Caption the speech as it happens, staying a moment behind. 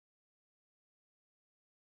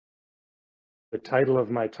The title of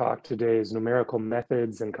my talk today is Numerical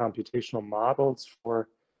Methods and Computational Models for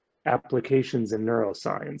Applications in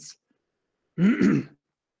Neuroscience. And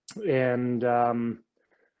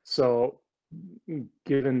so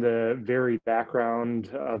given the varied background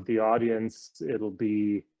of the audience, it'll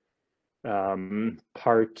be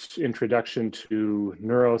part introduction to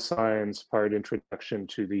neuroscience, part introduction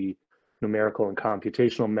to the numerical and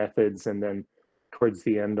computational methods, and then towards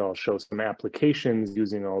the end, I'll show some applications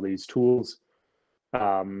using all these tools.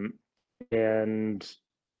 And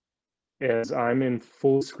as I'm in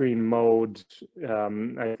full screen mode,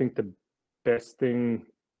 I think the best thing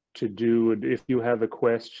to do, if you have a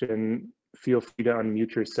question, feel free to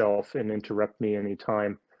unmute yourself and interrupt me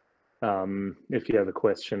anytime if you have a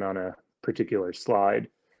question on a particular slide,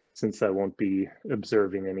 since I won't be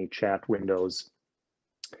observing any chat windows.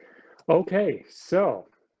 Okay, so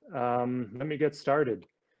let me get started.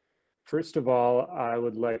 First of all, I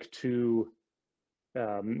would like to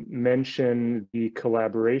mention the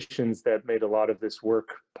collaborations that made a lot of this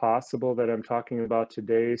work possible that I'm talking about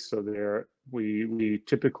today. So we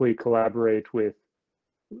typically collaborate with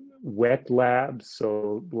wet labs,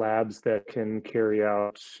 so labs that can carry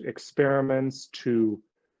out experiments to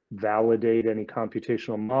validate any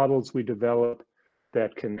computational models we develop,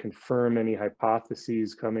 that can confirm any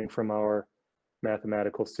hypotheses coming from our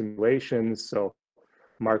mathematical simulations. So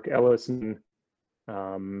Mark Ellison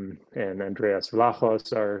and Andreas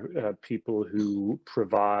Vlachos are people who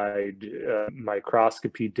provide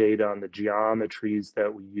microscopy data on the geometries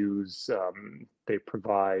that we use. They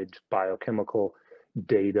provide biochemical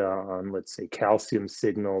data on, let's say, calcium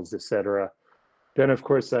signals, etc. Then, of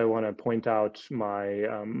course, I want to point out my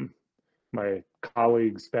my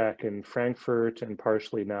colleagues back in Frankfurt and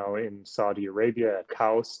partially now in Saudi Arabia at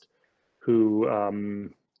KAUST, who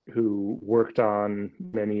worked on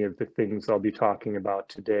many of the things I'll be talking about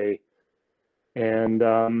today. And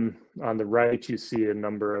on the right, you see a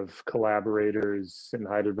number of collaborators in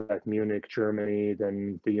Heidelberg, Munich, Germany,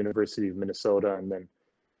 then the University of Minnesota, and then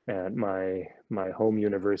at my home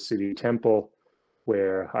university, Temple,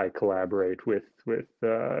 where I collaborate with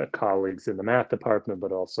colleagues in the math department,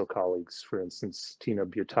 but also colleagues, for instance, Tina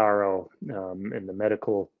Butaro in the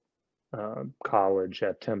medical college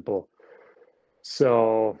at Temple.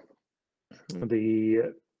 So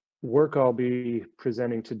the work I'll be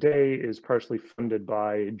presenting today is partially funded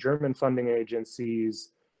by German funding agencies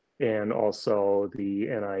and also the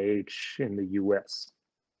NIH in the US.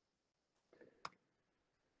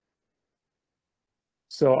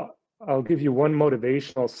 So I'll give you one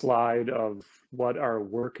motivational slide of what our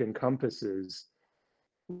work encompasses.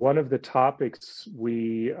 One of the topics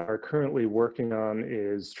we are currently working on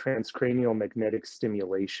is transcranial magnetic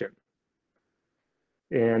stimulation.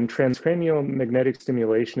 And transcranial magnetic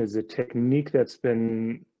stimulation is a technique that's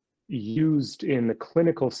been used in the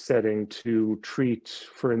clinical setting to treat,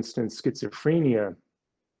 for instance, schizophrenia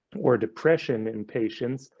or depression in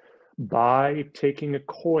patients by taking a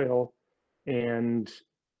coil and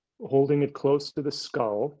holding it close to the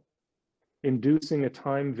skull, inducing a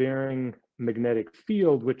time-varying magnetic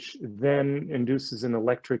field, which then induces an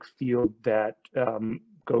electric field that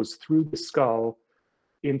goes through the skull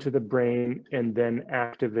into the brain and then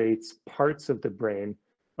activates parts of the brain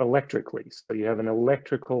electrically. So you have an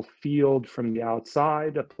electrical field from the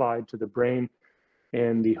outside applied to the brain.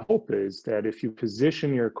 And the hope is that if you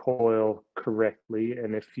position your coil correctly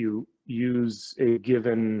and if you use a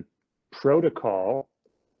given protocol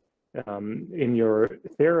in your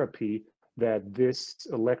therapy, that this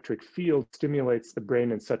electric field stimulates the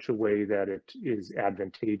brain in such a way that it is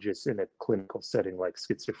advantageous in a clinical setting like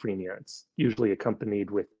schizophrenia. It's usually accompanied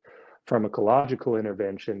with pharmacological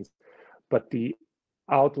interventions, but the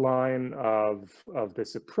outline of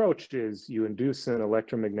this approach is you induce an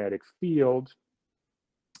electromagnetic field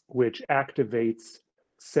which activates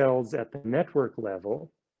cells at the network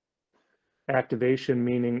level. Activation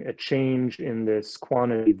meaning a change in this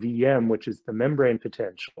quantity Vm, which is the membrane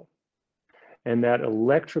potential. And that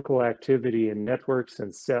electrical activity in networks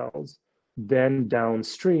and cells then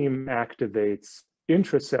downstream activates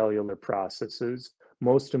intracellular processes,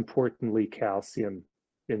 most importantly, calcium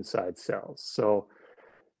inside cells. So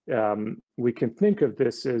we can think of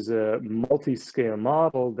this as a multi-scale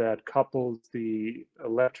model that couples the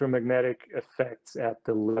electromagnetic effects at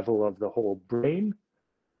the level of the whole brain,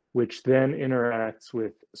 which then interacts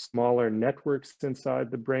with smaller networks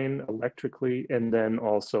inside the brain electrically, and then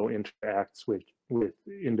also interacts with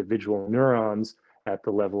individual neurons at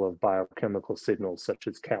the level of biochemical signals such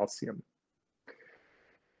as calcium.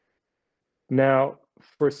 Now,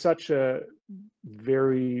 for such a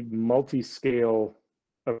very multi-scale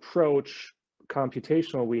approach,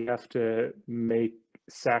 computational, we have to make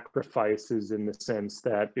sacrifices in the sense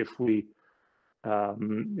that if we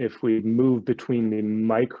move between the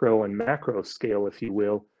micro and macro scale, if you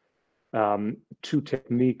will, two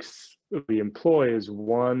techniques we employ is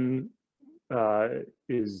one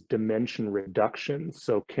is dimension reduction.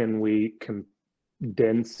 So can we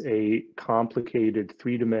condense a complicated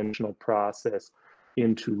three-dimensional process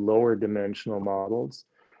into lower dimensional models?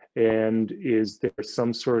 And is there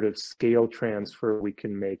some sort of scale transfer we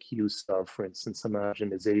can make use of, for instance,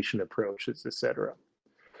 homogenization approaches, etc.?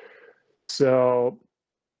 So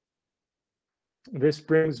this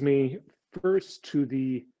brings me first to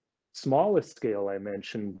the smallest scale I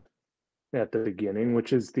mentioned at the beginning,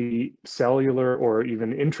 which is the cellular or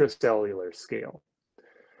even intracellular scale.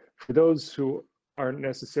 For those who aren't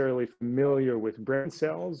necessarily familiar with brain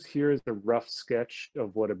cells, here's a rough sketch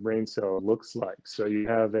of what a brain cell looks like. So you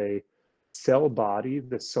have a cell body,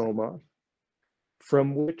 the soma,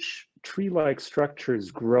 from which tree-like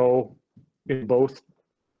structures grow in both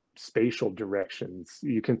spatial directions.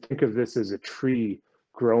 You can think of this as a tree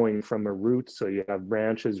growing from a root. So you have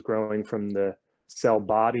branches growing from the cell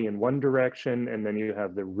body in one direction, and then you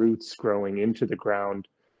have the roots growing into the ground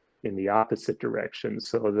in the opposite direction.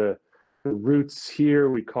 So the roots here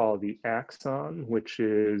we call the axon, which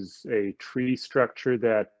is a tree structure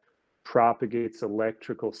that propagates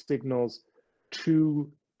electrical signals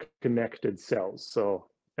to connected cells. So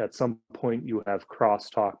at some point you have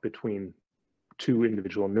crosstalk between two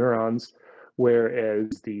individual neurons,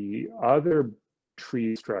 whereas the other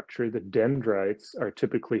tree structure, the dendrites, are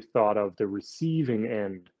typically thought of the receiving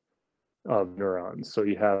end of neurons. So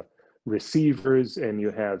you have receivers and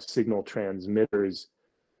you have signal transmitters,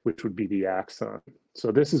 which would be the axon.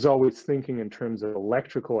 So this is always thinking in terms of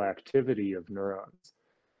electrical activity of neurons.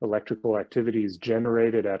 Electrical activity is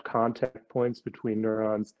generated at contact points between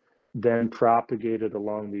neurons, then propagated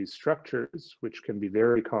along these structures, which can be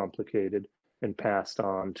very complicated, and passed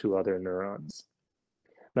on to other neurons.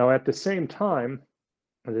 Now, at the same time,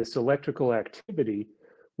 this electrical activity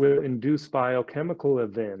will induce biochemical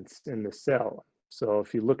events in the cell. So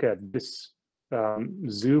if you look at this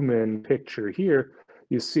zoom in picture here,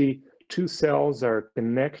 you see two cells are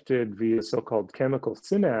connected via so-called chemical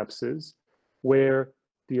synapses, where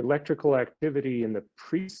the electrical activity in the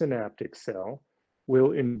presynaptic cell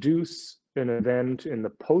will induce an event in the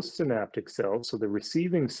postsynaptic cell, so the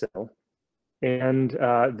receiving cell. And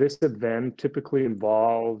this event typically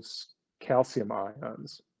involves calcium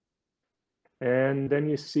ions. And then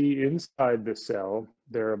you see inside the cell,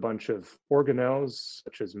 there are a bunch of organelles,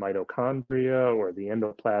 such as mitochondria or the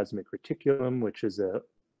endoplasmic reticulum, which is a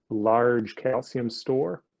large calcium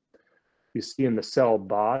store. You see in the cell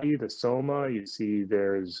body, the soma, you see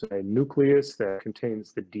there's a nucleus that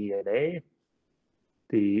contains the DNA.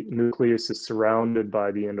 The nucleus is surrounded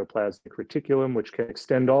by the endoplasmic reticulum, which can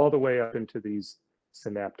extend all the way up into these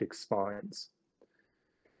synaptic spines.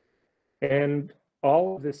 And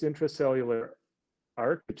all of this intracellular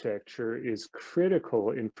architecture is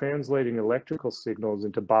critical in translating electrical signals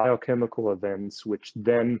into biochemical events, which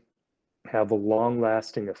then have a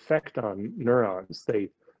long-lasting effect on neurons. They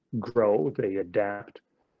grow, they adapt,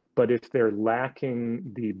 but if they're lacking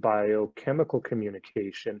the biochemical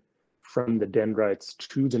communication from the dendrites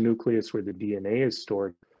to the nucleus where the DNA is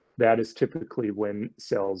stored, that is typically when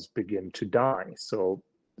cells begin to die. So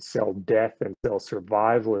cell death and cell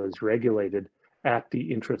survival is regulated at the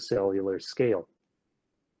intracellular scale.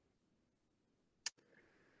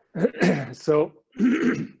 So,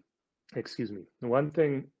 excuse me, one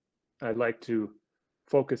thing I'd like to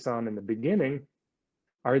focus on in the beginning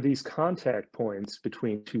are these contact points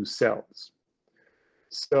between two cells.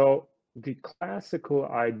 So the classical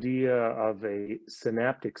idea of a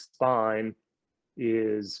synaptic spine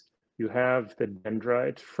is you have the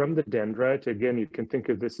dendrite. From the dendrite, again, you can think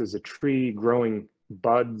of this as a tree growing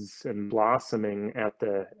buds and blossoming at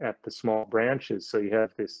the small branches. So you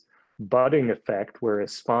have this budding effect where a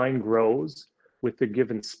spine grows with the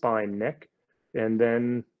given spine neck and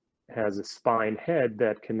then has a spine head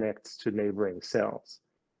that connects to neighboring cells.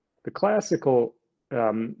 The classical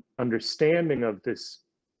understanding of this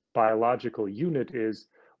biological unit is,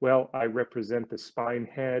 well, I represent the spine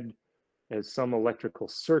head as some electrical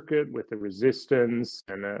circuit with a resistance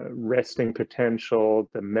and a resting potential.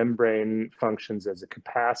 The membrane functions as a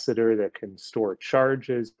capacitor that can store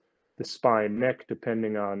charges. The spine neck,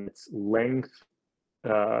 depending on its length,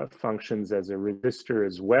 functions as a resistor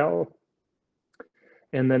as well.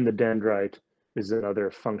 And then the dendrite is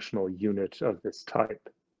another functional unit of this type.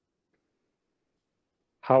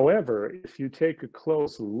 However, if you take a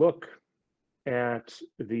close look at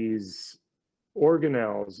these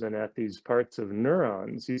organelles and at these parts of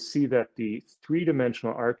neurons, you see that the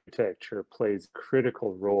three-dimensional architecture plays a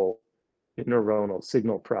critical role in neuronal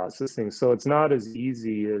signal processing. So it's not as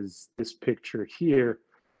easy as this picture here.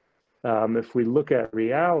 If we look at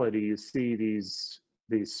reality, you see these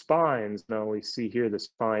spines. Now we see here the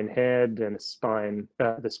spine head and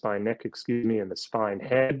the spine neck, excuse me, and the spine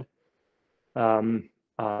head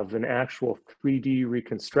of an actual 3D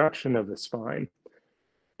reconstruction of the spine.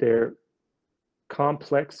 They're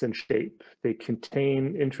complex in shape. They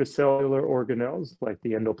contain intracellular organelles like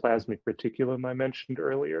the endoplasmic reticulum I mentioned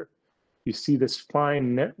earlier. You see this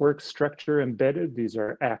fine network structure embedded. These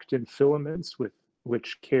are actin filaments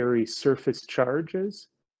which carry surface charges.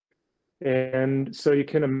 And so you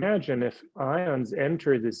can imagine if ions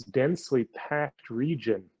enter this densely packed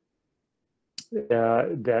region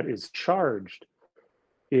that is charged,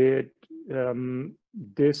 this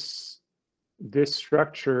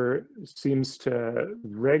structure seems to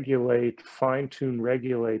fine-tune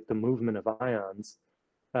regulate the movement of ions,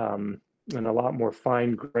 and a lot more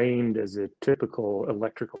fine-grained as a typical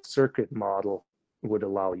electrical circuit model would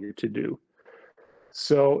allow you to do.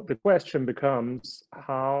 So the question becomes,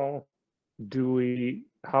 how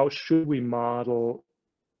should we model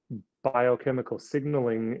biochemical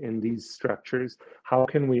signaling in these structures? How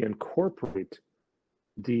can we incorporate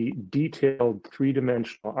the detailed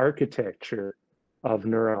three-dimensional architecture of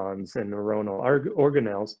neurons and neuronal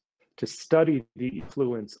organelles to study the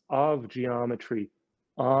influence of geometry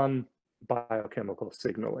on biochemical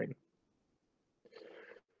signaling?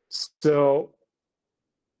 So,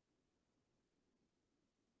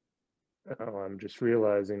 I'm just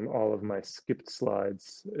realizing all of my skipped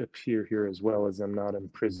slides appear here as well, as I'm not in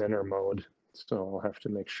presenter mode. So I'll have to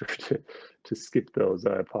make sure to skip those.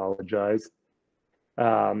 I apologize.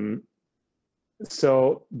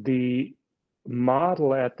 So the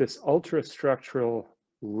model at this ultrastructural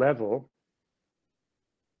level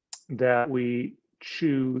that we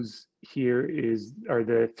choose here are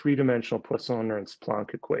the three-dimensional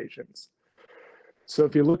Poisson-Nernst-Planck equations. So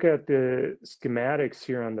if you look at the schematics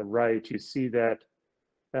here on the right, you see that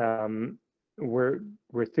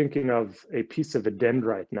we're thinking of a piece of a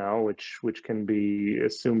dendrite now, which can be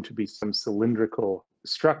assumed to be some cylindrical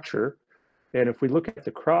structure. And if we look at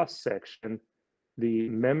the cross section, the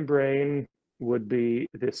membrane would be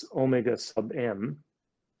this omega sub m.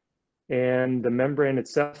 And the membrane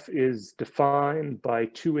itself is defined by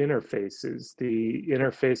two interfaces, the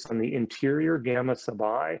interface on the interior, gamma sub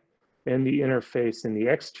I, and the interface in the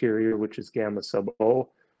exterior, which is gamma sub O,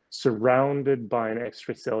 surrounded by an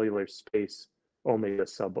extracellular space, omega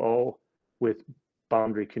sub O, with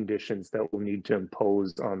boundary conditions that we'll need to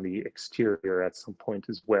impose on the exterior at some point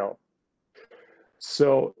as well.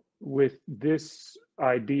 So with this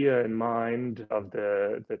idea in mind of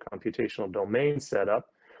the computational domain setup,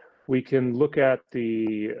 we can look at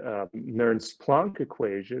the Nernst-Planck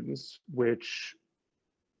equations, which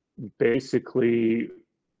basically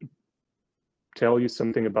tell you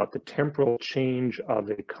something about the temporal change of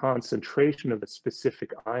a concentration of a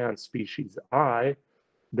specific ion species I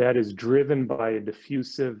that is driven by a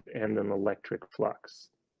diffusive and an electric flux.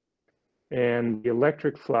 And the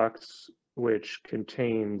electric flux, which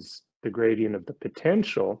contains the gradient of the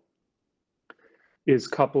potential, is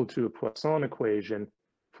coupled to a Poisson equation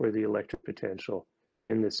for the electric potential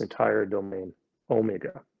in this entire domain,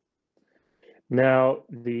 omega. Now,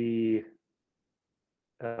 the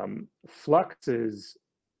fluxes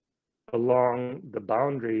along the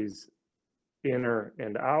boundaries, inner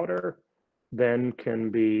and outer, then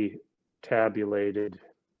can be tabulated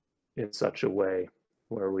in such a way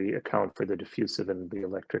where we account for the diffusive and the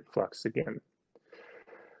electric flux again.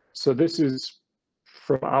 So this is,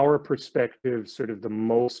 from our perspective, sort of the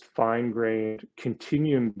most fine-grained,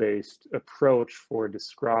 continuum-based approach for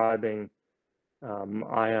describing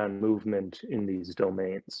ion movement in these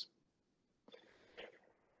domains.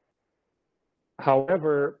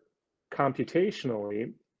 However,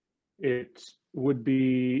 computationally, it would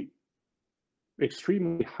be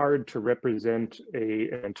extremely hard to represent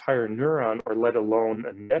an entire neuron, or let alone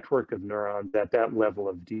a network of neurons, at that level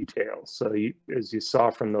of detail. So as you saw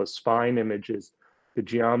from those spine images, the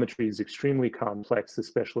geometry is extremely complex,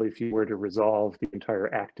 especially if you were to resolve the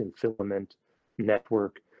entire actin filament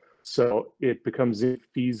network. So it becomes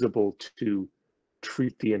infeasible to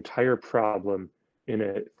treat the entire problem in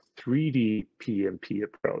a 3D PMP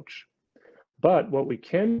approach. But what we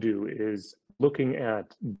can do is, looking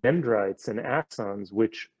at dendrites and axons,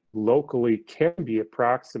 which locally can be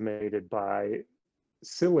approximated by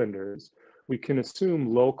cylinders, we can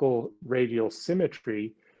assume local radial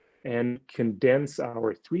symmetry and condense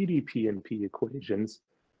our 3D PMP equations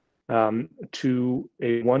to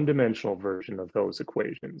a one-dimensional version of those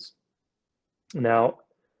equations. Now,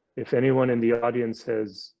 if anyone in the audience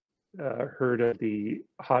has heard of the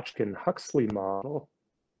Hodgkin-Huxley model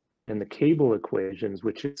and the cable equations,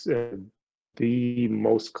 which is the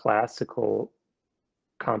most classical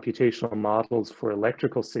computational models for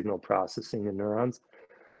electrical signal processing in neurons,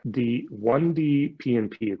 the 1D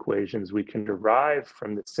PNP equations we can derive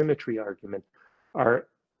from the symmetry argument are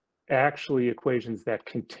actually equations that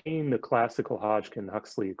contain the classical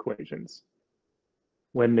Hodgkin-Huxley equations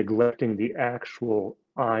when neglecting the actual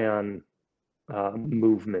ion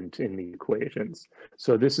movement in the equations.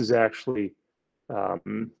 So this is actually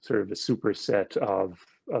sort of a superset of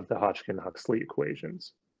the Hodgkin-Huxley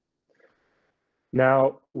equations.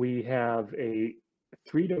 Now we have a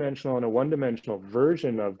three-dimensional and a one-dimensional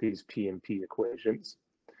version of these PNP equations,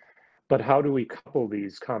 but how do we couple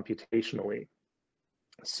these computationally?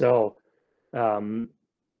 So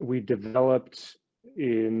we developed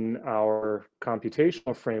in our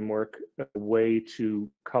computational framework a way to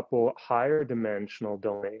couple higher dimensional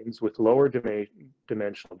domains with lower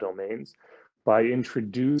dimensional domains by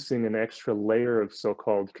introducing an extra layer of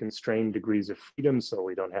so-called constrained degrees of freedom. So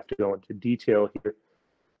we don't have to go into detail here,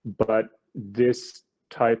 but this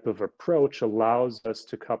type of approach allows us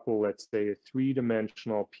to couple, let's say, a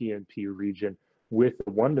three-dimensional PNP region with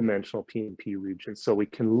a one-dimensional PNP region. So we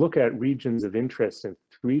can look at regions of interest in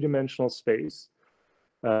three-dimensional space,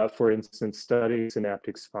 for instance, studying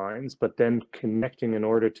synaptic spines, but then connecting in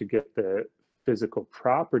order to get the physical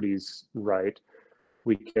properties right,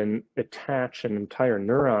 we can attach an entire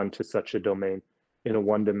neuron to such a domain in a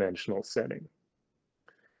one-dimensional setting.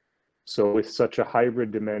 So with such a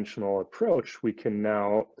hybrid dimensional approach, we can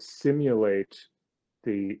now simulate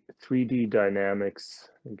the 3D dynamics.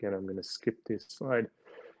 Again, I'm going to skip this slide.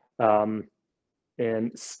 And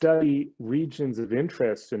study regions of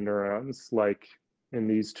interest in neurons, like in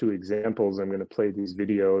these two examples. I'm going to play these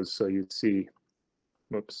videos so you see,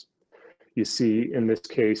 whoops, you see in this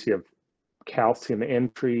case, you have calcium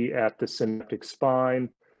entry at the synaptic spine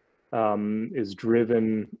is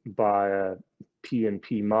driven by a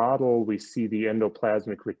PNP model. We see the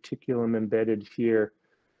endoplasmic reticulum embedded here,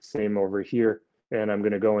 same over here. And I'm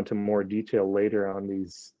going to go into more detail later on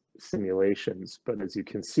these simulations. But as you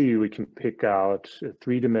can see, we can pick out a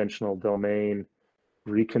three-dimensional domain,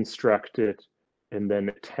 reconstruct it, and then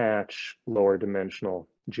attach lower dimensional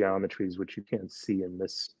geometries, which you can't see in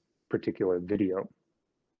this particular video.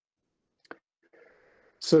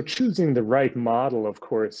 So choosing the right model, of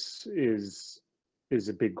course, is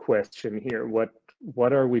a big question here.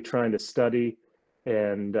 What are we trying to study,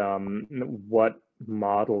 and what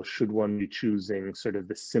model should one be choosing? Sort of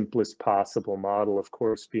the simplest possible model, of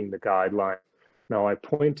course, being the guideline. Now, I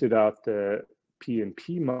pointed out the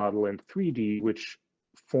PNP model in 3D, which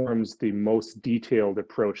forms the most detailed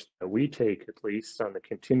approach that we take, at least on the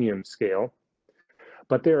continuum scale.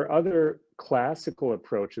 But there are other classical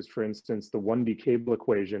approaches, for instance, the 1D cable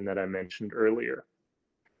equation that I mentioned earlier.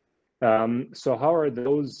 So how are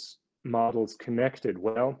those models connected?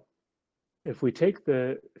 Well, if we take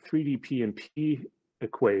the 3D PNP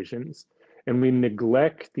equations and we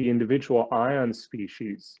neglect the individual ion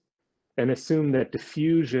species and assume that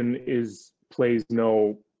diffusion plays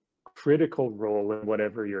no critical role in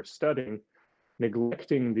whatever you're studying,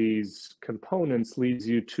 neglecting these components leads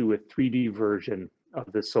you to a 3D version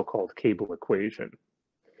of the so-called cable equation.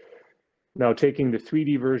 Now, taking the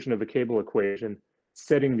 3D version of the cable equation,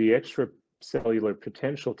 setting the extracellular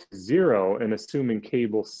potential to 0 and assuming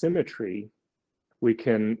cable symmetry, we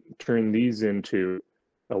can turn these into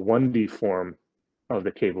a 1D form of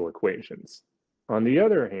the cable equations. On the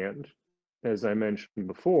other hand, as I mentioned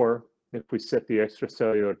before, if we set the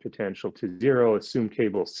extracellular potential to 0, assume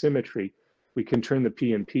cable symmetry, we can turn the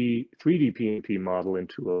 3D PNP model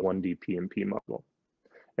into a 1D PNP model.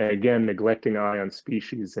 And again, neglecting ion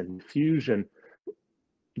species and diffusion,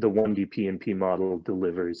 the 1D PNP model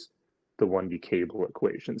delivers the 1D cable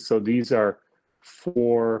equation. So these are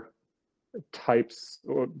four types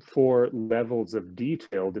or four levels of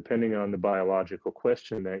detail, depending on the biological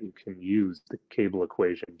question, that you can use, the cable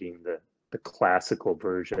equation being the classical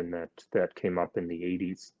version that came up in the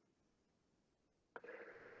 80s.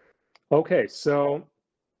 Okay, so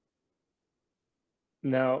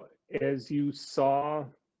now, as you saw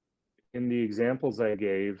in the examples I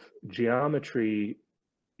gave, geometry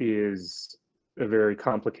is a very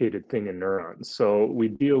complicated thing in neurons. So we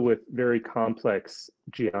deal with very complex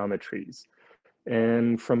geometries.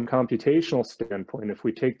 And from a computational standpoint, if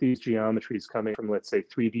we take these geometries coming from, let's say,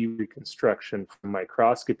 3D reconstruction from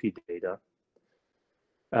microscopy data,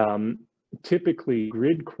 typically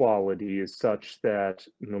grid quality is such that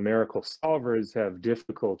numerical solvers have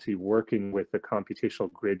difficulty working with the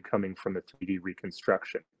computational grid coming from a 3D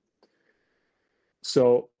reconstruction.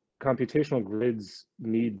 So computational grids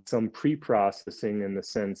need some pre-processing in the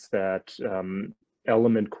sense that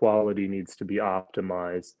element quality needs to be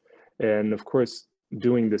optimized. And of course,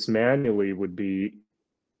 doing this manually would be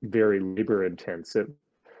very labor intensive.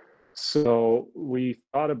 So we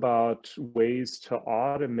thought about ways to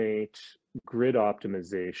automate grid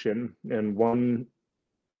optimization. And one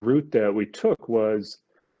route that we took was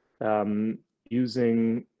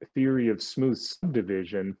using theory of smooth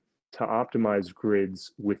subdivision to optimize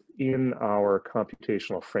grids within our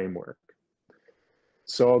computational framework.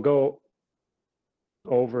 So I'll go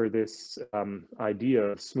over this idea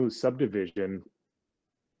of smooth subdivision,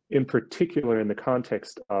 in particular in the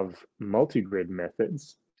context of multigrid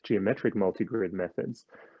methods, geometric multigrid methods,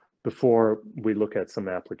 before we look at some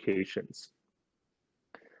applications.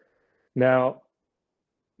 Now,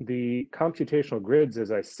 the computational grids,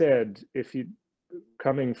 as I said, if you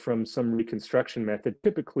coming from some reconstruction method,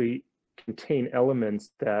 typically contain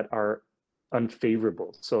elements that are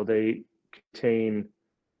unfavorable. So they contain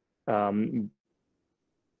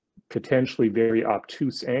potentially very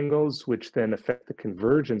obtuse angles, which then affect the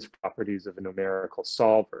convergence properties of a numerical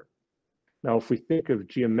solver. Now, if we think of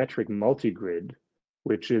geometric multigrid,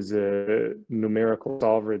 which is a numerical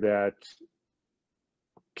solver that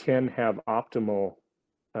can have optimal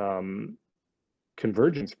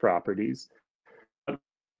convergence properties,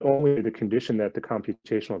 only the condition that the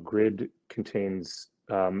computational grid contains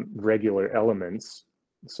regular elements,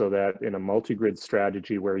 so that in a multi-grid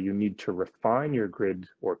strategy where you need to refine your grid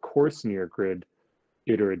or coarsen your grid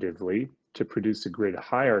iteratively to produce a grid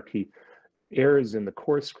hierarchy, errors in the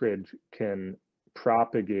coarse grid can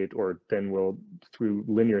propagate, or then will, through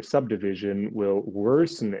linear subdivision, will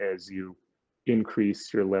worsen as you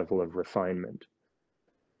increase your level of refinement.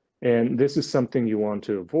 And this is something you want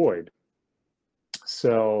to avoid.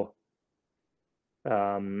 So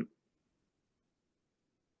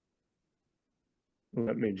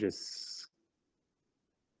let me just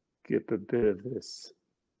skip a bit of this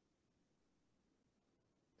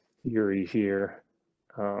theory here.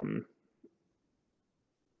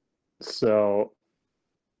 So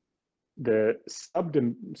the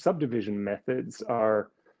subdivision methods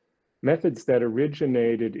are methods that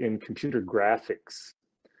originated in computer graphics,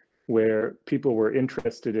 where people were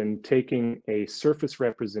interested in taking a surface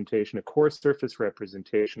representation, a coarse surface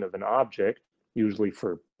representation of an object, usually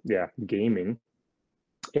for gaming,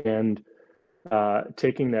 and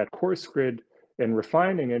taking that coarse grid and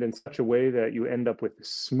refining it in such a way that you end up with a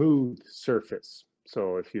smooth surface.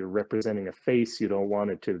 So if you're representing a face, you don't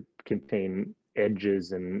want it to contain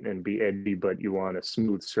edges and be edgy, but you want a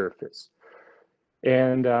smooth surface.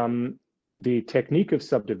 And the technique of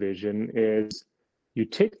subdivision is you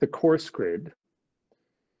take the coarse grid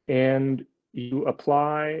and you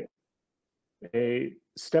apply a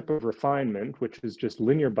step of refinement, which is just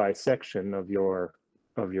linear bisection of your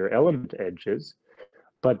element edges,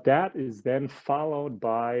 but that is then followed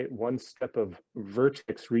by one step of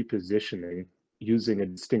vertex repositioning using a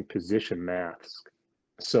distinct position mask.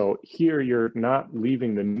 So here you're not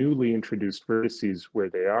leaving the newly introduced vertices where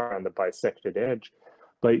they are on the bisected edge,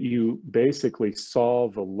 but you basically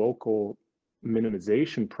solve a local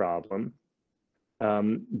minimization problem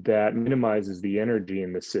that minimizes the energy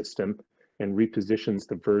in the system and repositions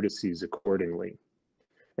the vertices accordingly.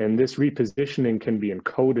 And this repositioning can be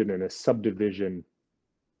encoded in a subdivision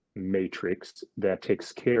matrix that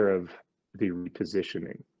takes care of the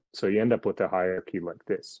repositioning. So you end up with a hierarchy like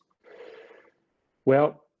this.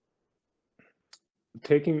 Well,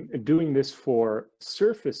 doing this for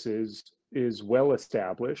surfaces is well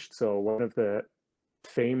established. So one of the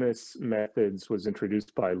famous methods was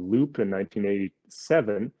introduced by Loop in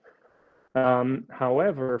 1987.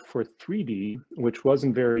 However, for 3D, which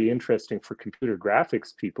wasn't very interesting for computer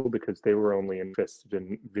graphics people because they were only interested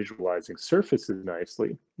in visualizing surfaces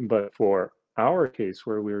nicely, but for our case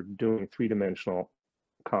where we were doing three-dimensional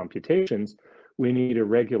computations, we need a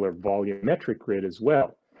regular volumetric grid as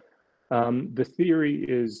well. The theory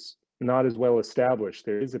is not as well established.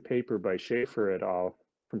 There is a paper by Schaefer et al.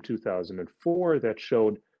 From 2004 that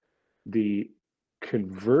showed the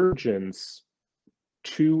convergence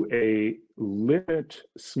to a limit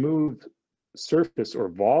smooth surface, or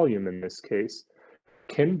volume in this case,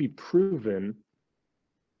 can be proven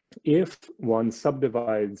if one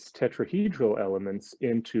subdivides tetrahedral elements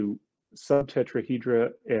into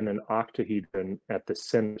subtetrahedra and an octahedron at the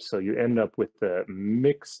center. So you end up with a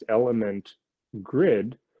mixed element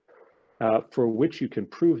grid for which you can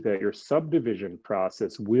prove that your subdivision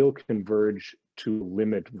process will converge to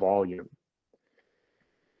limit volume.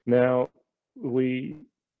 Now, we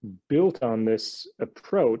built on this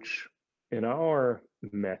approach in our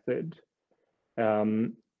method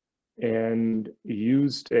and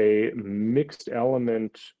used a mixed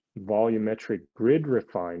element volumetric grid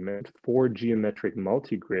refinement for geometric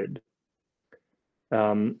multigrid,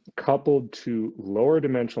 coupled to lower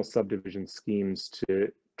dimensional subdivision schemes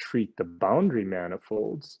to treat the boundary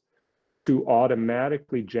manifolds, to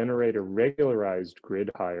automatically generate a regularized grid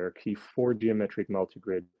hierarchy for geometric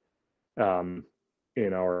multigrid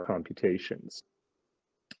in our computations.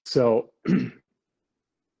 So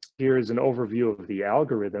here is an overview of the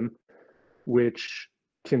algorithm, which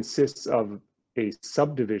consists of a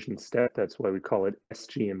subdivision step. That's why we call it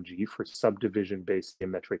SGMG, for subdivision-based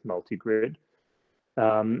geometric multigrid.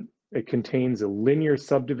 It contains a linear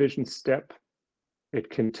subdivision step. It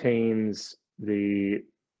contains the,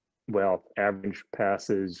 well, average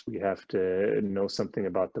passes. We have to know something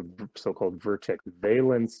about the so-called vertex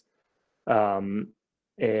valence.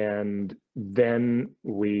 And then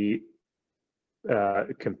we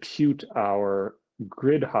compute our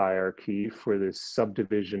grid hierarchy for this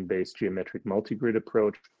subdivision-based geometric multigrid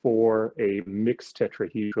approach for a mixed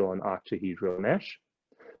tetrahedral and octahedral mesh.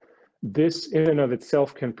 This in and of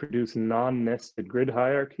itself can produce non-nested grid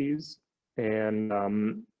hierarchies, and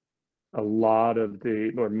a lot of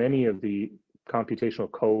the, or many of the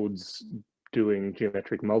computational codes doing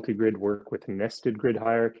geometric multigrid work with nested grid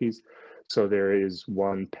hierarchies. So there is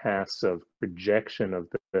one pass of projection of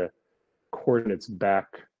the coordinates back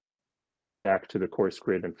to the coarse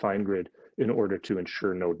grid and fine grid in order to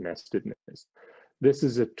ensure node nestedness. This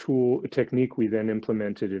is a technique we then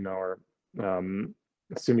implemented in our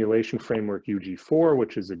simulation framework UG4,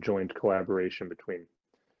 which is a joint collaboration between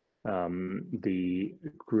the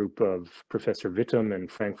group of Professor Wittem in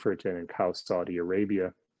Frankfurt and in Kaus, Saudi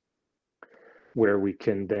Arabia, where we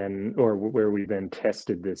can then, or where we then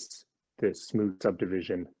tested this smooth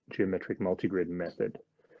subdivision geometric multigrid method.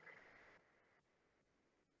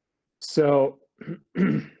 So let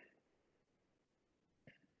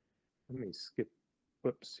me skip,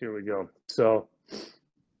 whoops, here we go. So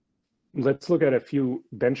let's look at a few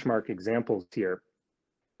benchmark examples here.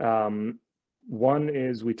 One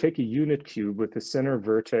is we take a unit cube with the center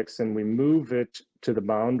vertex and we move it to the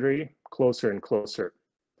boundary closer and closer,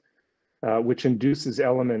 which induces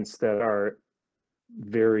elements that are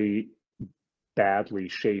very badly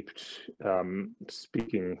shaped,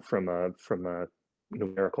 speaking from a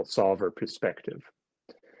numerical solver perspective.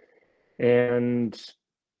 And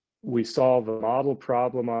we solve a model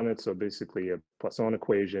problem on it, so basically a Poisson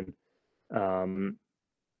equation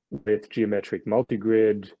with geometric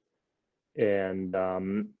multigrid, and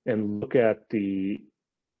look at the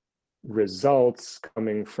results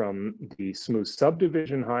coming from the smooth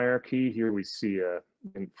subdivision hierarchy. Here we see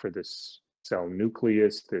for this cell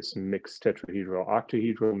nucleus, this mixed tetrahedral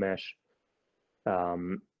octahedral mesh,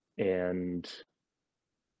 and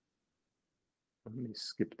let me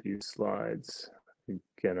skip these slides.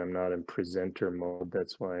 Again, I'm not in presenter mode.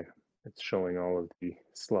 That's why it's showing all of the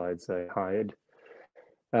slides I hide.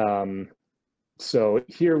 So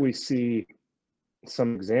here we see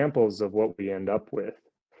some examples of what we end up with.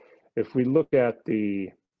 If we look at the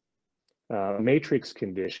matrix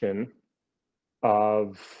condition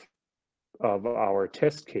of our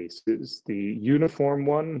test cases, the uniform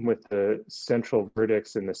one with the central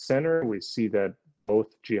vertex in the center, we see that both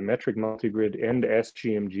geometric multigrid and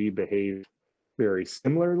SGMG behave very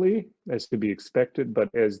similarly, as to be expected, but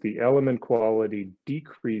as the element quality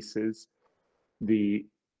decreases, the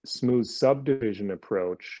smooth subdivision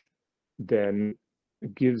approach then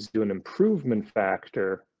gives you an improvement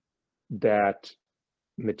factor that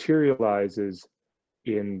materializes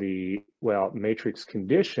in the, well, matrix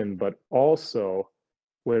condition, but also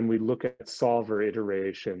when we look at solver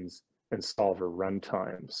iterations and solver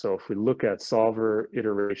runtime. So if we look at solver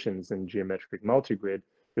iterations in geometric multigrid,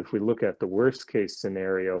 if we look at the worst case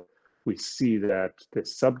scenario, we see that the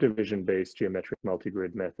subdivision-based geometric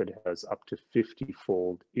multigrid method has up to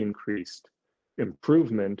 50-fold increased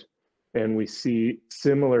improvement, and we see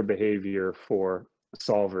similar behavior for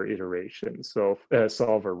solver iterations, so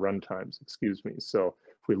solver runtimes, excuse me. So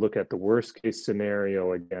if we look at the worst case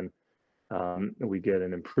scenario, again, we get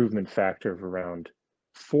an improvement factor of around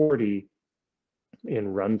 40 in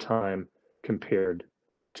runtime compared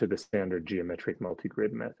to the standard geometric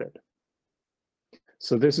multigrid method.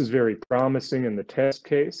 So this is very promising in the test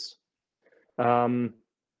case.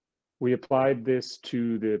 We applied this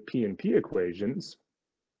to the P&P equations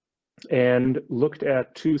and looked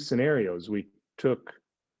at two scenarios. We took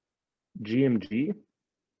GMG,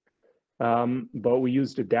 but we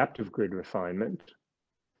used adaptive grid refinement,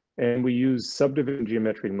 and we used subdivision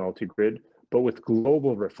geometric multigrid, but with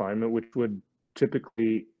global refinement, which would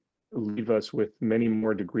typically leave us with many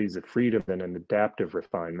more degrees of freedom than an adaptive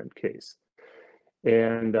refinement case.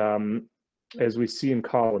 And as we see in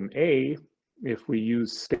column A, if we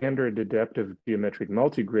use standard adaptive geometric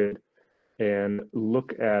multigrid and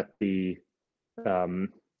look at the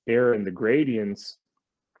error in the gradients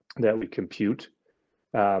that we compute,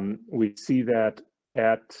 we see that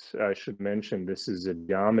I should mention, this is a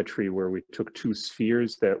geometry where we took two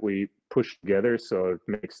spheres that we pushed together, so it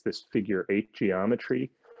makes this figure 8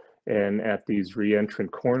 geometry. And at these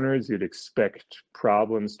reentrant corners, you'd expect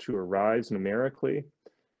problems to arise numerically.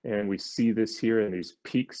 And we see this here in these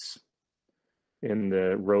peaks in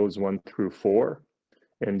the rows 1 through 4.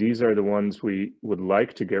 And these are the ones we would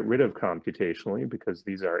like to get rid of computationally because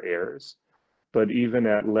these are errors. But even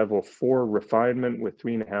at level 4 refinement with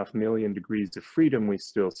 3.5 million degrees of freedom, we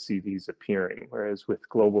still see these appearing. Whereas with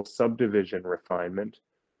global subdivision refinement,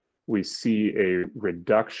 we see a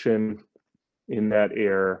reduction in that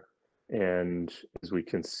error. And as we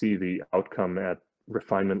can see, the outcome at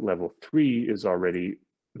refinement level 3 is already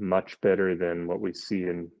much better than what we see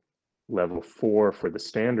in level 4 for the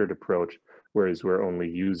standard approach, whereas we're only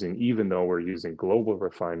using, even though we're using global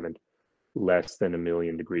refinement, less than 1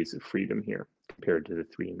 million degrees of freedom here compared to the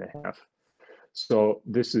 3.5. So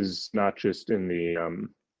this is not just in the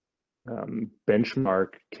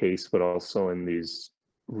benchmark case, but also in these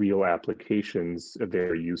real applications, a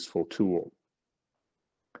very useful tool.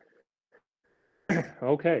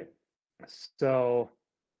 Okay, so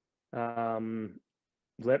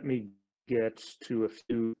let me get to a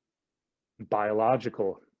few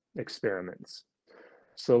biological experiments.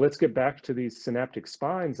 So let's get back to these synaptic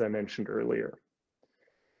spines I mentioned earlier.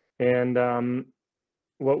 And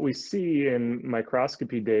what we see in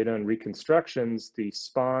microscopy data and reconstructions, the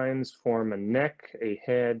spines form a neck, a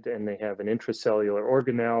head, and they have an intracellular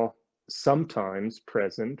organelle sometimes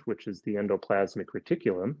present, which is the endoplasmic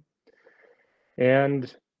reticulum.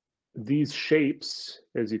 And these shapes,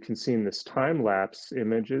 as you can see in this time-lapse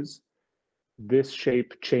images, this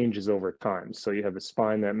shape changes over time. So you have a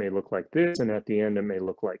spine that may look like this, and at the end it may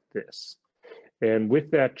look like this. And with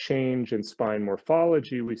that change in spine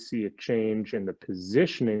morphology, we see a change in the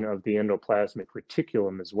positioning of the endoplasmic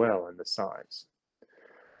reticulum as well, and the size.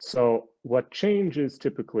 So what changes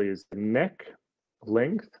typically is the neck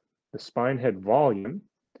length, the spine head volume,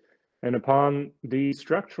 and upon the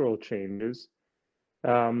structural changes,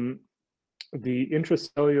 the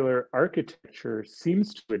intracellular architecture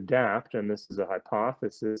seems to adapt, and this is a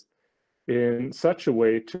hypothesis, in such a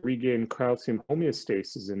way to regain calcium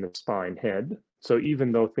homeostasis in the spine head. So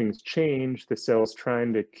even though things change, the cell's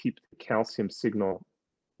trying to keep the calcium signal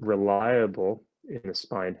reliable in the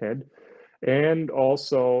spine head, and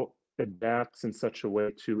also adapts in such a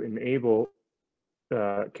way to enable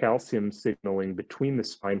calcium signaling between the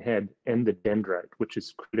spine head and the dendrite, which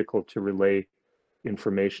is critical to relay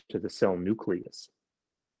information to the cell nucleus.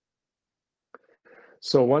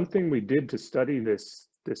 So one thing we did to study this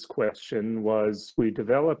question was we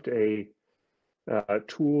developed a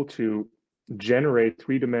tool to generate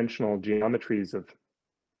three-dimensional geometries of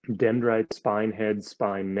dendrite, spine head,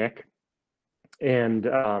 spine neck, and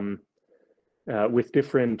with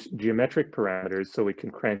different geometric parameters, so we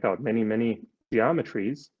can crank out many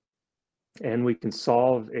geometries, and we can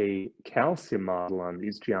solve a calcium model on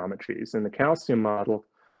these geometries. And the calcium model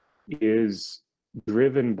is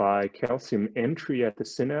driven by calcium entry at the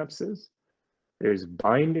synapses. There's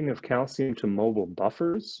binding of calcium to mobile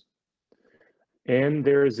buffers, and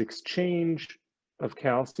there is exchange of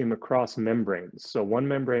calcium across membranes. So one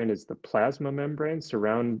membrane is the plasma membrane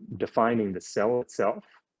defining the cell itself.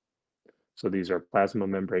 So these are plasma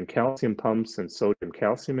membrane calcium pumps and sodium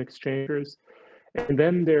calcium exchangers. And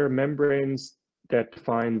then there are membranes that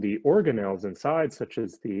define the organelles inside, such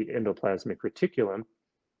as the endoplasmic reticulum,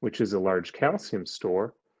 which is a large calcium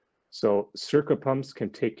store. So circupumps can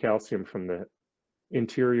take calcium from the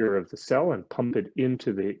interior of the cell and pump it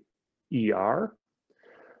into the ER,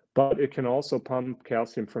 but it can also pump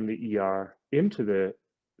calcium from the ER into the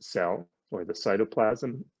cell or the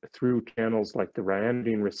cytoplasm through channels like the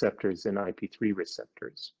ryanodine receptors and IP3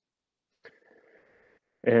 receptors.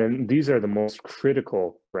 And these are the most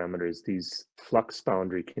critical parameters, these flux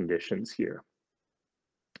boundary conditions here.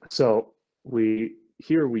 So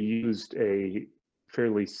here we used a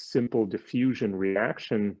fairly simple diffusion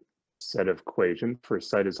reaction set of equations for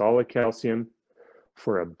cytosolic calcium,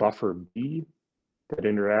 for a buffer B that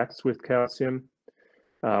interacts with calcium,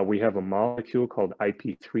 We have a molecule called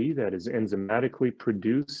IP3 that is enzymatically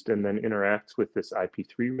produced and then interacts with this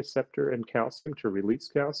IP3 receptor and calcium to release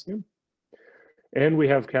calcium. And we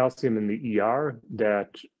have calcium in the ER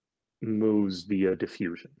that moves via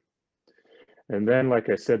diffusion. And then, like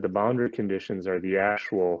I said, the boundary conditions are the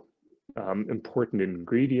actual important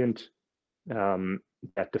ingredient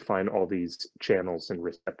that define all these channels and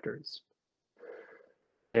receptors.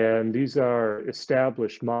 And these are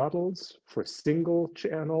established models for single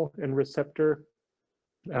channel and receptor,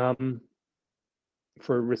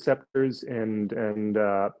 for receptors and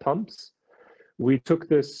pumps. We took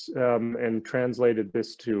this and translated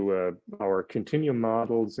this to our continuum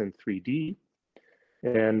models in 3D.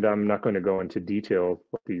 And I'm not going to go into detail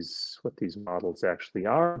what these models actually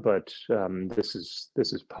are, but this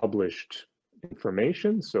is published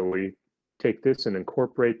information. So we take this and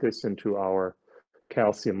incorporate this into our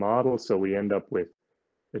calcium model. So we end up with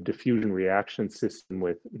a diffusion reaction system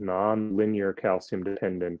with non-linear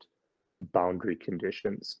calcium-dependent boundary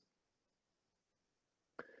conditions.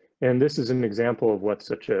 And this is an example of what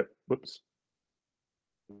such a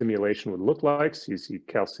simulation would look like. So you see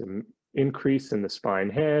calcium increase in the spine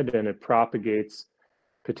head, and it propagates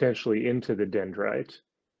potentially into the dendrite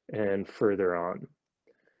and further on.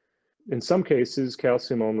 In some cases,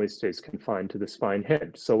 calcium only stays confined to the spine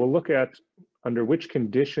head. So we'll look at under which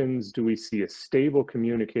conditions do we see a stable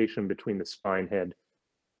communication between the spine head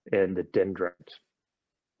and the dendrite.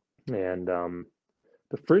 And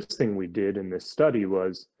the first thing we did in this study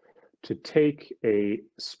was to take a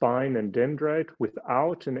spine and dendrite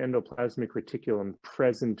without an endoplasmic reticulum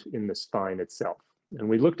present in the spine itself. And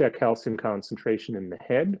we looked at calcium concentration in the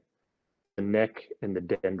head, the neck, and the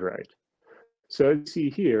dendrite. So as you see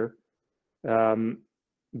here,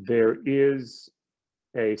 there is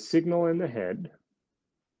a signal in the head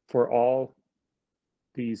for all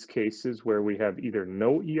these cases where we have either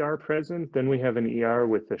no ER present, then we have an ER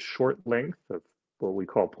with a short length of what we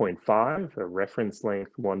call 0.5, a reference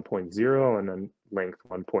length 1.0, and a length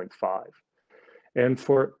 1.5. And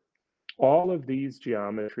for all of these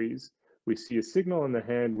geometries, we see a signal in the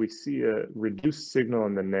head, we see a reduced signal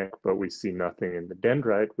in the neck, but we see nothing in the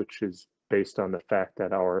dendrite, which is based on the fact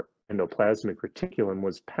that our endoplasmic reticulum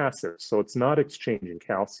was passive. So it's not exchanging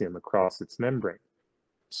calcium across its membrane.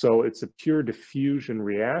 So it's a pure diffusion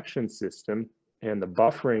reaction system, and the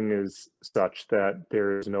buffering is such that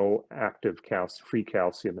there is no active free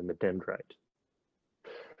calcium in the dendrite.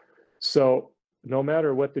 So no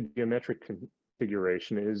matter what the geometric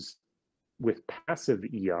configuration is, with passive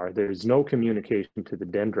ER, there's no communication to the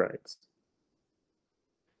dendrites.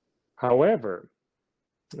 However,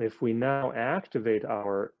 if we now activate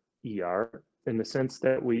our ER in the sense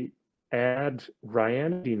that we add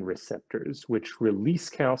ryanodine receptors, which release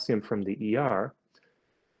calcium from the ER,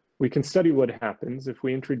 we can study what happens if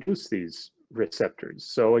we introduce these receptors.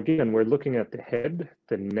 So again, we're looking at the head,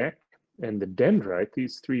 the neck, and the dendrite,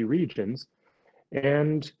 these three regions.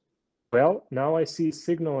 And well, now I see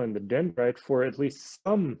signal in the dendrite for at least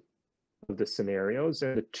some of the scenarios,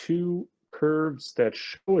 and the two curves that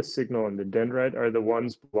show a signal in the dendrite are the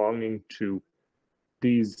ones belonging to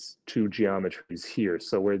these two geometries here.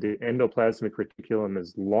 So where the endoplasmic reticulum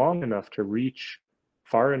is long enough to reach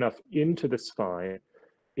far enough into the spine,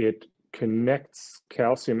 it connects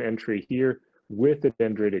calcium entry here with the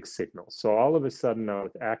dendritic signal. So all of a sudden now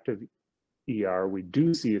with active ER, we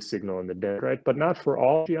do see a signal in the dendrite, but not for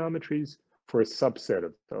all geometries, for a subset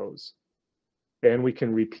of those. And we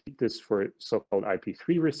can repeat this for so-called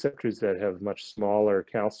IP3 receptors that have much smaller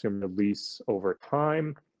calcium release over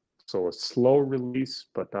time. So a slow release,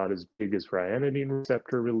 but not as big as ryanodine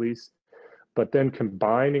receptor release. But then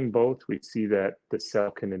combining both, we see that the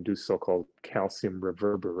cell can induce so-called calcium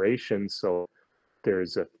reverberation. So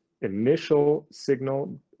there's an initial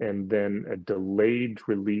signal and then a delayed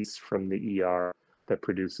release from the ER that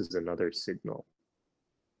produces another signal.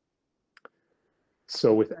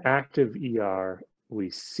 So with active ER, we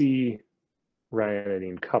see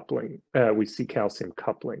ryanodine coupling, we see calcium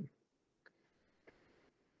coupling.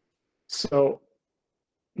 So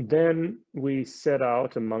then we set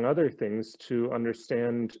out, among other things, to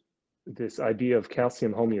understand this idea of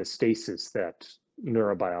calcium homeostasis that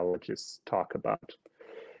neurobiologists talk about.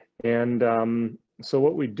 And so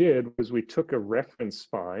what we did was we took a reference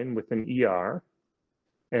spine with an ER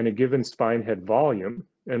and a given spine head volume,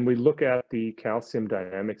 and we look at the calcium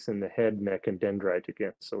dynamics in the head, neck, and dendrite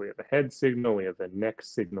again. So we have a head signal, we have a neck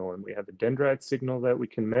signal, and we have a dendrite signal that we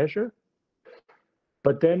can measure.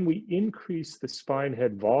 But then we increase the spine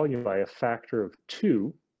head volume by a factor of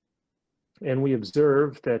 2, and we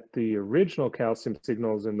observe that the original calcium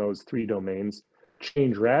signals in those three domains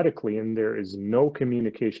change radically, and there is no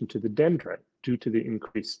communication to the dendrite due to the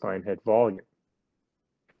increased spine head volume.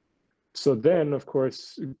 So then, of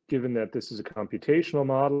course, given that this is a computational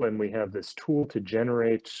model and we have this tool to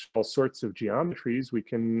generate all sorts of geometries, we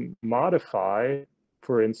can modify,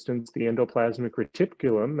 for instance, the endoplasmic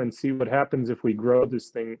reticulum and see what happens if we grow this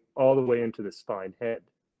thing all the way into the spine head,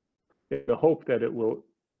 in the hope that it will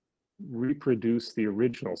reproduce the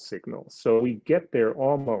original signal. So we get there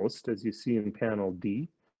almost, as you see in panel D.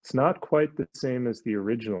 It's not quite the same as the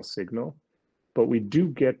original signal, but we do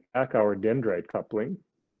get back our dendrite coupling,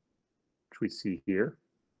 which we see here.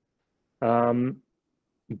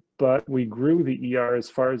 But we grew the ER as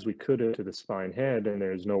far as we could into the spine head, and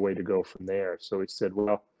there's no way to go from there. So we said,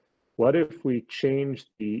 well, what if we change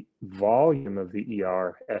the volume of the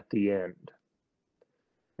ER at the end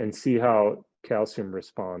and see how calcium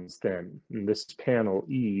responds then? In this panel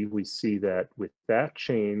E, we see that with that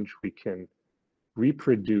change, we can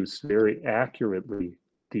reproduce very accurately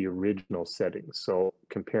the original settings. So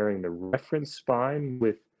comparing the reference spine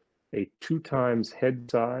with a 2 times head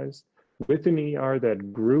size with an ER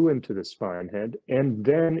that grew into the spine head and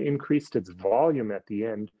then increased its volume at the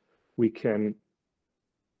end, we can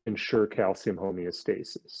ensure calcium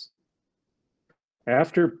homeostasis.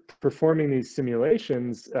 After performing these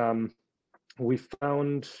simulations, we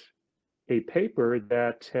found a paper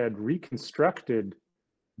that had reconstructed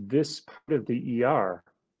this part of the ER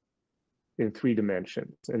in 3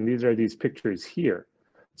 dimensions. And these are these pictures here.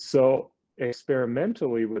 So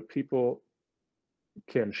experimentally, what people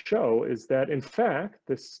can show is that, in fact,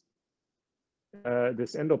 this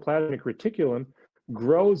endoplasmic reticulum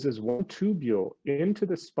grows as one tubule into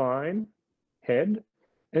the spine head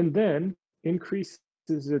and then increases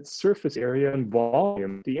its surface area and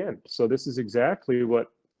volume at the end. So this is exactly what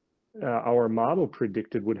our model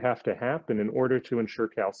predicted would have to happen in order to ensure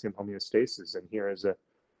calcium homeostasis. And here is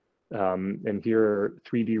and here are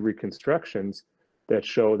 3D reconstructions that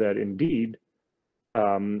show that indeed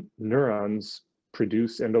neurons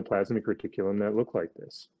produce endoplasmic reticulum that look like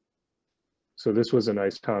this. So this was a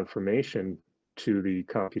nice confirmation to the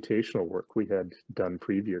computational work we had done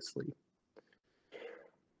previously.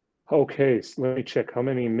 Okay, so let me check. How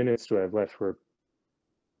many minutes do I have left?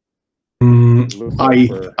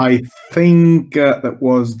 I think that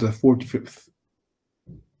was the 45th.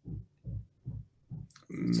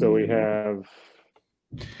 So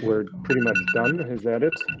we're pretty much done. Is that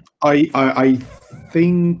it? I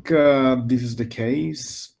think this is the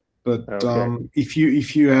case, but okay.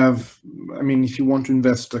 if you have, I mean, if you want to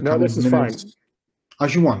invest a couple of minutes, fine.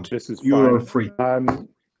 As you want, this is you're fine. free.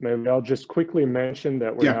 Maybe I'll just quickly mention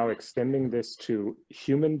that we're now extending this to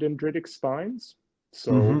human dendritic spines.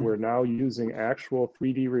 So we're now using actual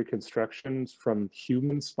 3D reconstructions from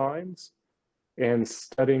human spines and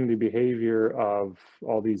studying the behavior of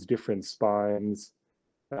all these different spines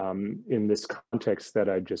in this context that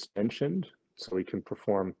I just mentioned. So we can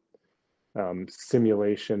perform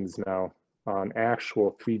simulations now on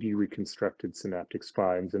actual 3D reconstructed synaptic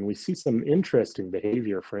spines. And we see some interesting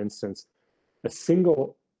behavior. For instance, a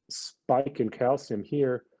single spike in calcium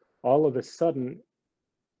here all of a sudden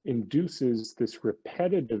induces this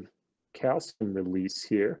repetitive calcium release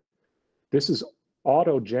here. This is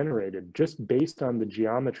auto-generated just based on the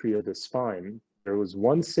geometry of the spine. There was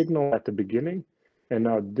one signal at the beginning, and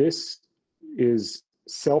now this is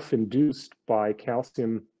self-induced by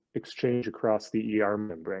calcium exchange across the ER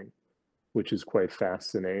membrane, which is quite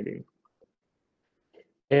fascinating.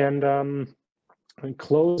 And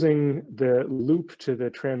closing the loop to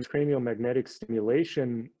the transcranial magnetic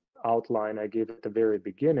stimulation outline I gave at the very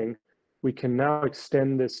beginning, we can now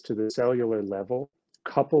extend this to the cellular level,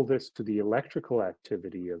 couple this to the electrical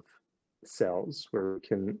activity of cells, where we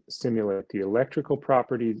can simulate the electrical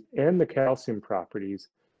properties and the calcium properties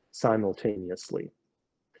simultaneously.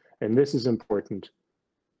 And this is important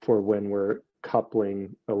for when we're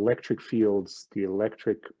coupling electric fields, the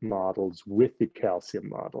electric models with the calcium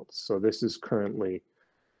models. So this is currently,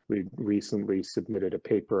 we recently submitted a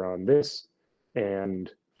paper on this,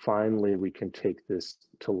 and finally we can take this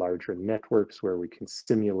to larger networks where we can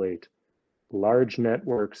simulate large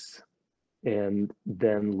networks and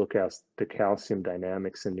then look at the calcium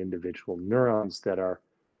dynamics in individual neurons that are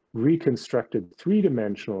reconstructed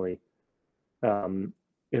 3-dimensionally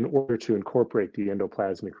in order to incorporate the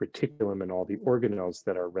endoplasmic reticulum and all the organelles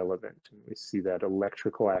that are relevant. And we see that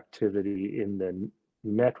electrical activity in the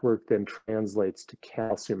network then translates to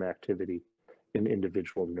calcium activity in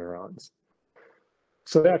individual neurons.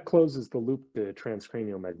 So that closes the loop to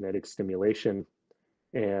transcranial magnetic stimulation.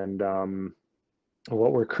 And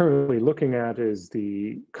What we're currently looking at is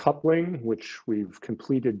the coupling, which we've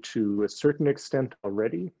completed to a certain extent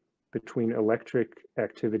already between electric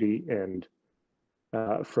activity and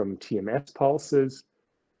from TMS pulses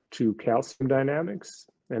to calcium dynamics.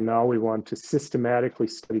 And now we want to systematically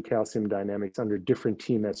study calcium dynamics under different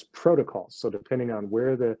TMS protocols. So depending on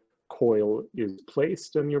where the coil is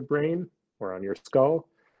placed in your brain or on your skull,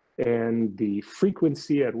 and the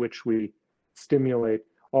frequency at which we stimulate,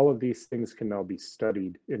 all of these things can now be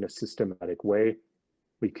studied in a systematic way.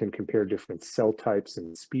 We can compare different cell types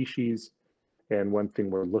and species. And one thing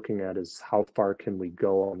we're looking at is how far can we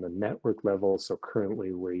go on the network level. So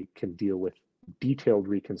currently we can deal with detailed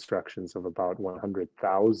reconstructions of about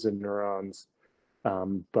 100,000 neurons,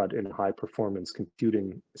 but in a high performance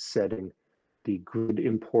computing setting, the grid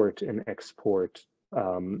import and export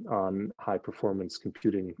on high performance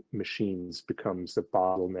computing machines becomes a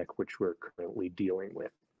bottleneck, which we're currently dealing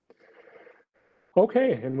with.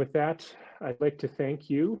 Okay, and with that, I'd like to thank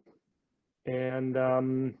you. And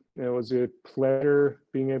it was a pleasure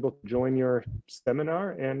being able to join your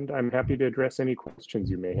seminar, and I'm happy to address any questions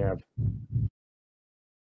you may have.